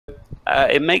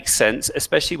it makes sense,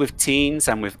 especially with teens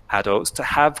and with adults, to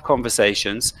have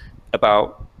conversations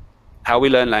about how we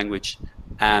learn language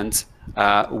and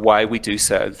why we do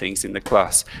certain things in the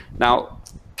class. Now,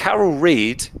 Carol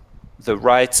Reed, the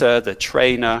writer, the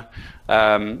trainer,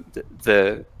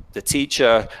 the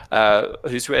teacher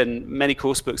who's written many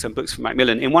course books and books for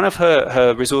MacMillan, in one of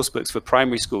her resource books for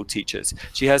primary school teachers,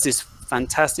 she has this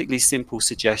fantastically simple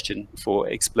suggestion for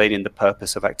explaining the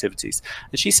purpose of activities.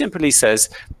 And she simply says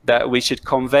that we should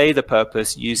convey the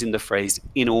purpose using the phrase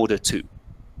 "in order to."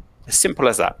 As simple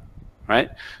as that, right?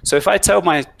 So if I tell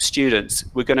my students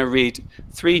we're going to read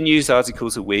 3 news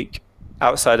articles a week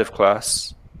outside of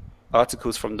class,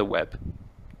 articles from the web,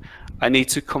 I need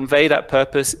to convey that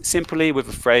purpose simply with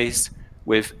a phrase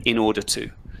with "in order to."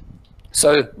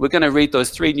 So we're going to read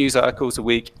those 3 news articles a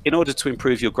week in order to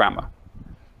improve your grammar,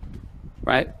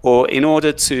 right? Or in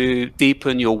order to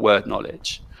deepen your word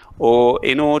knowledge, or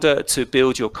in order to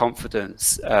build your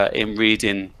confidence in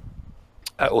reading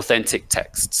authentic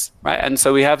texts, right? And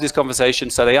so we have this conversation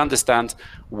so they understand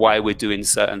why we're doing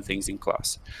certain things in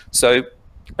class. So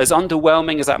as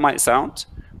underwhelming as that might sound,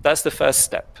 that's the first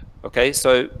step, okay?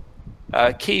 So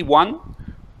key 1,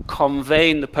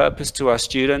 conveying the purpose to our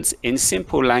students in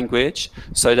simple language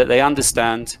so that they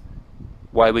understand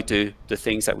why we do the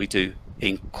things that we do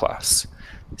in class.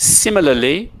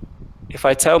 Similarly, if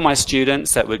I tell my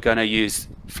students that we're going to use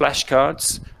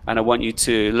flashcards and I want you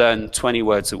to learn 20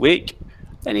 words a week,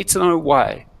 they need to know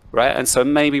why, right? And so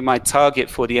maybe my target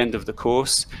for the end of the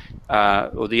course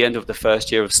or the end of the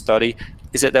first year of study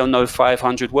is that they'll know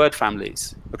 500 word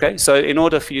families, okay? So in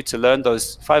order for you to learn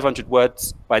those 500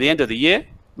 words by the end of the year,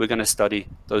 we're going to study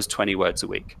those 20 words a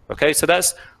week, okay? So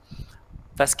that's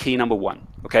key number 1,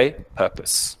 okay?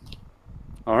 Purpose.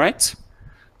 All right?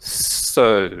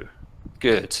 So,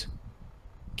 good.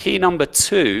 Key number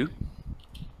 2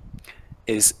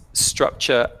 is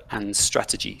structure and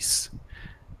strategies.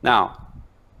 Now,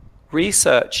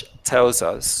 research tells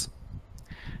us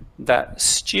that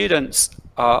students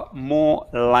are more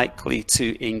likely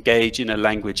to engage in a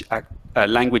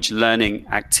language learning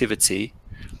activity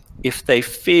if they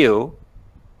feel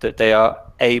that they are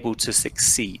able to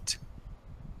succeed,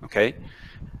 okay?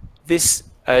 This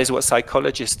is what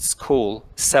psychologists call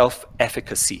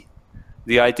self-efficacy.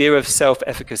 The idea of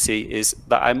self-efficacy is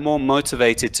that I'm more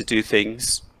motivated to do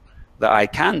things that I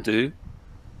can do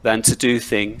than to do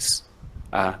things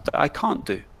that I can't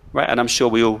do, right? And I'm sure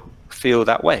we all feel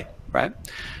that way, right?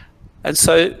 And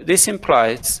so this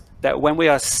implies that when we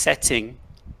are setting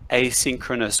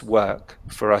asynchronous work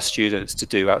for our students to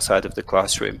do outside of the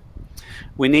classroom,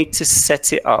 we need to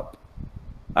set it up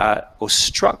or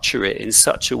structure it in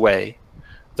such a way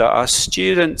that our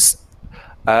students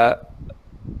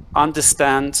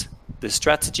understand the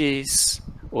strategies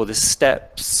or the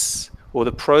steps or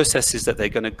the processes that they're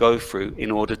going to go through in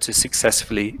order to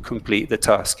successfully complete the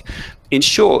task. In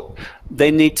short, they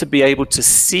need to be able to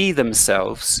see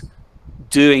themselves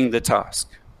doing the task,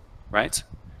 right?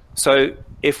 So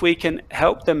if we can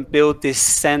help them build this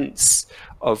sense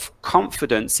of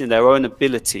confidence in their own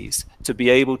abilities to be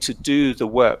able to do the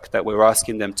work that we're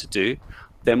asking them to do,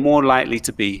 they're more likely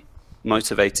to be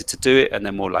motivated to do it, and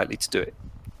they're more likely to do it.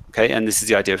 Okay, and this is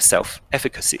the idea of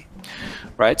self-efficacy,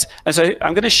 right? And so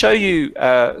I'm going to show you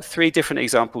 3 different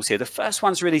examples here. The first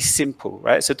one's really simple,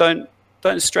 right? So don't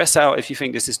stress out if you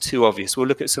think this is too obvious. We'll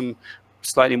look at some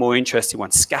slightly more interesting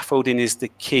ones. Scaffolding is the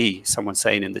key, someone's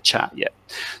saying in the chat. Yeah.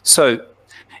 So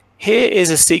here is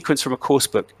a sequence from a course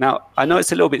book. Now, I know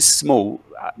it's a little bit small.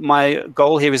 My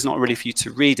goal here is not really for you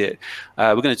to read it.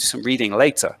 We're going to do some reading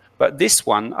later. But this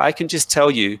one, I can just tell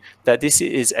you that this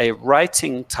is a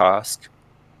writing task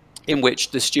in which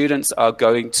the students are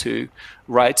going to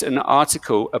write an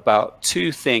article about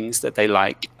 2 things that they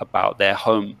like about their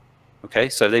home. Okay,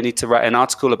 so they need to write an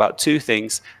article about 2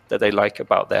 things that they like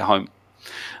about their home.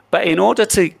 But in order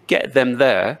to get them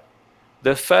there,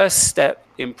 the first step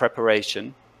in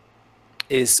preparation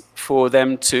is for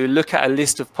them to look at a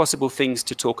list of possible things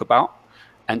to talk about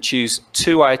and choose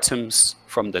 2 items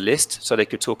from the list. So they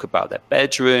could talk about their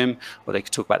bedroom, or they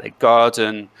could talk about their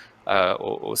garden,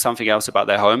 or something else about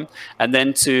their home. And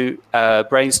then to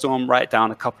brainstorm, write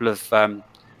down a couple of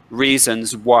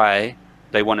reasons why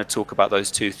they want to talk about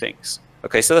those 2 things.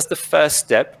 Okay, so that's the first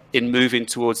step in moving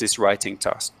towards this writing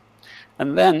task.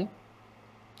 And then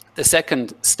the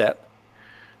second step,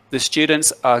 the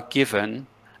students are given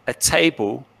a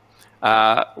table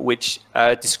which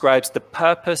describes the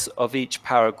purpose of each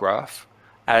paragraph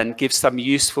and gives some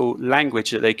useful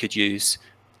language that they could use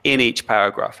in each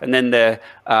paragraph. And then they're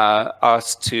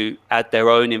asked to add their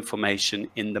own information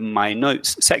in the My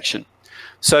Notes section.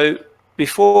 So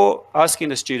before asking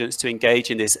the students to engage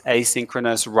in this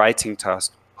asynchronous writing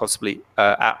task, possibly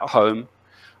at home,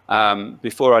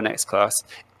 before our next class,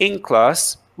 in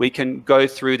class, we can go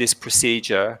through this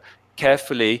procedure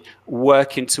carefully,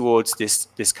 working towards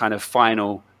this kind of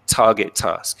final target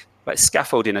task. Like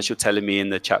scaffolding, as you're telling me in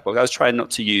the chat box. I was trying not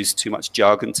to use too much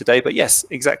jargon today, but yes,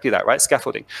 exactly that, right?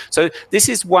 Scaffolding. So this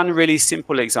is one really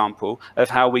simple example of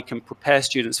how we can prepare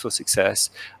students for success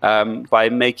by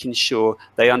making sure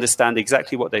they understand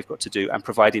exactly what they've got to do and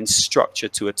providing structure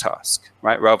to a task,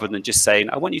 right? Rather than just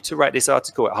saying, I want you to write this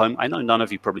article at home. I know none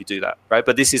of you probably do that, right?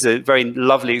 But this is a very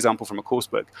lovely example from a course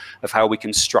book of how we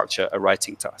can structure a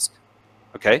writing task,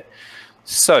 okay?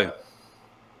 So,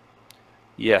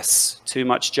 yes, too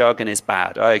much jargon is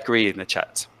bad. I agree in the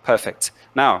chat. Perfect.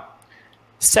 Now,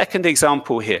 second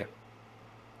example here.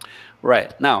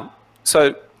 Right, now,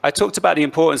 so I talked about the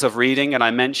importance of reading, and I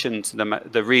mentioned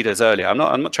the readers earlier.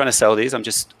 I'm not trying to sell these. I'm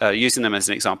just using them as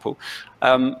an example.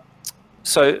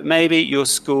 So maybe your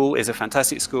school is a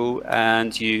fantastic school, and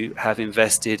you have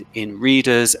invested in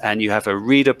readers, and you have a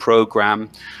reader program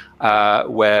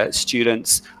where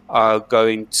students are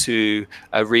going to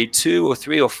read 2 or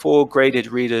 3 or 4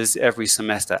 graded readers every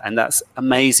semester. And that's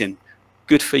amazing.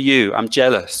 Good for you. I'm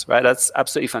jealous, right? That's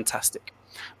absolutely fantastic.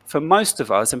 For most of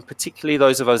us, and particularly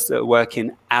those of us that work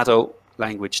in adult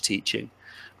language teaching,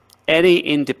 any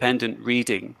independent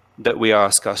reading that we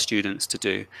ask our students to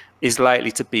do is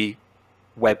likely to be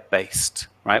web-based,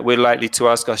 right? We're likely to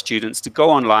ask our students to go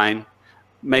online.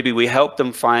 Maybe we help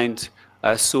them find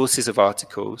sources of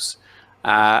articles,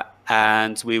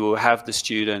 and we will have the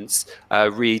students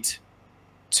read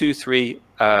 2, 3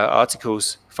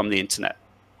 articles from the internet,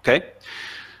 okay?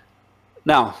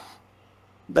 Now,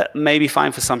 that may be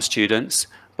fine for some students,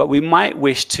 but we might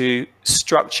wish to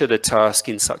structure the task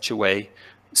in such a way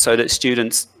so that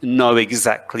students know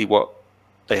exactly what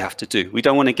they have to do. We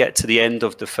don't want to get to the end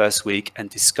of the first week and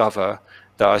discover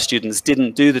that our students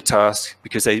didn't do the task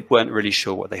because they weren't really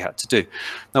sure what they had to do.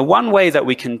 Now, one way that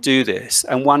we can do this,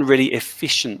 and one really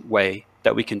efficient way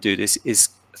that we can do this, is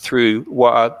through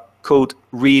what are called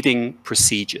reading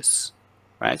procedures,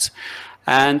 right?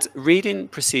 And reading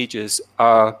procedures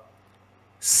are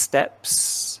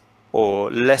steps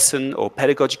or lesson or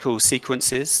pedagogical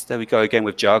sequences, there we go again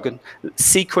with jargon,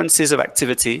 sequences of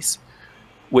activities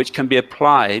which can be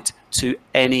applied to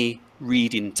any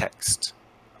reading text,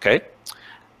 okay?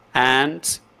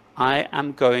 And I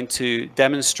am going to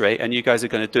demonstrate, and you guys are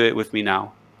going to do it with me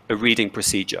now, a reading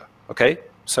procedure, okay?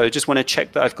 So I just want to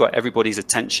check that I've got everybody's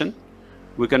attention.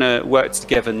 We're going to work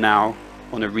together now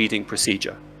on a reading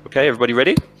procedure, okay? Everybody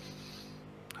ready?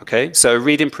 Okay, so a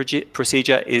reading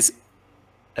procedure is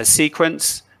a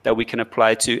sequence that we can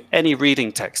apply to any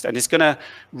reading text, and it's going to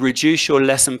reduce your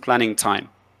lesson planning time,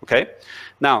 okay?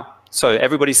 Now, so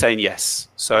everybody's saying yes.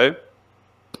 So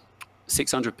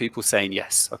 600 people saying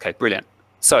yes. Okay, brilliant.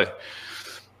 So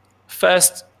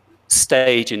first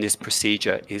stage in this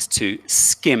procedure is to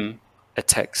skim a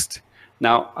text.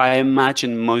 Now, I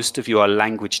imagine most of you are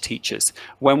language teachers.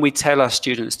 When we tell our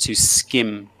students to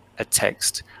skim a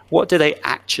text, what do they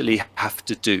actually have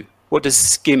to do? What does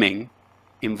skimming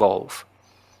involve?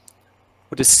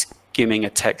 What does skimming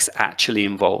a text actually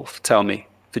involve? Tell me.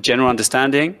 For general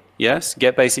understanding, yes,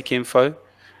 get basic info.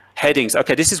 Headings,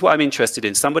 okay, this is what I'm interested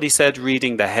in. Somebody said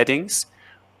reading the headings.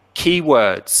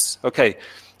 Keywords, okay.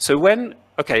 So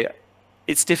okay,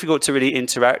 it's difficult to really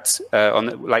interact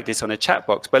like this on a chat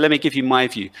box, but let me give you my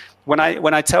view. When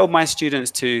I tell my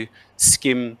students to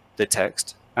skim the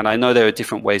text, and I know there are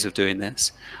different ways of doing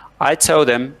this, I tell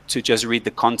them to just read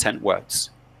the content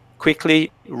words.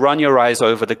 Quickly run your eyes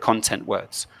over the content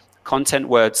words. Content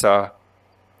words are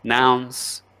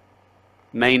nouns,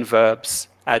 main verbs,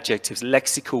 adjectives,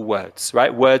 lexical words,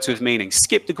 right? Words with meaning.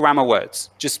 Skip the grammar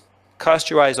words. Just cast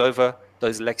your eyes over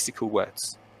those lexical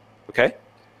words, okay?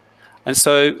 And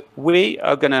so we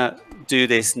are going to do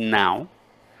this now.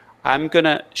 I'm going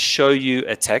to show you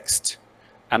a text,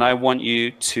 and I want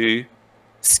you to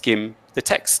skim the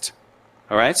text,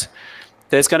 all right?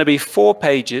 There's going to be 4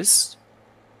 pages,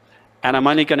 and I'm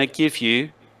only going to give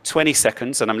you 20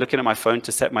 seconds, and I'm looking at my phone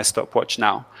to set my stopwatch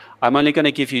now. I'm only going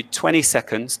to give you 20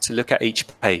 seconds to look at each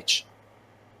page,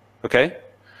 okay?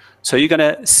 So you're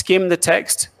going to skim the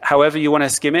text however you want to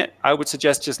skim it. I would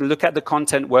suggest just look at the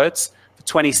content words for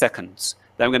 20 seconds.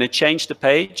 Then I'm going to change the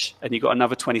page, and you've got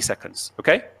another 20 seconds,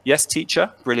 okay? Yes,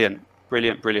 teacher? Brilliant,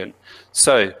 brilliant, brilliant.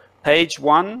 So page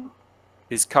 1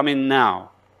 is coming now.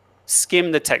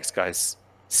 Skim the text, guys.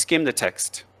 Skim the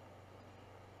text.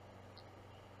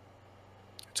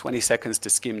 20 seconds to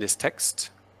skim this text.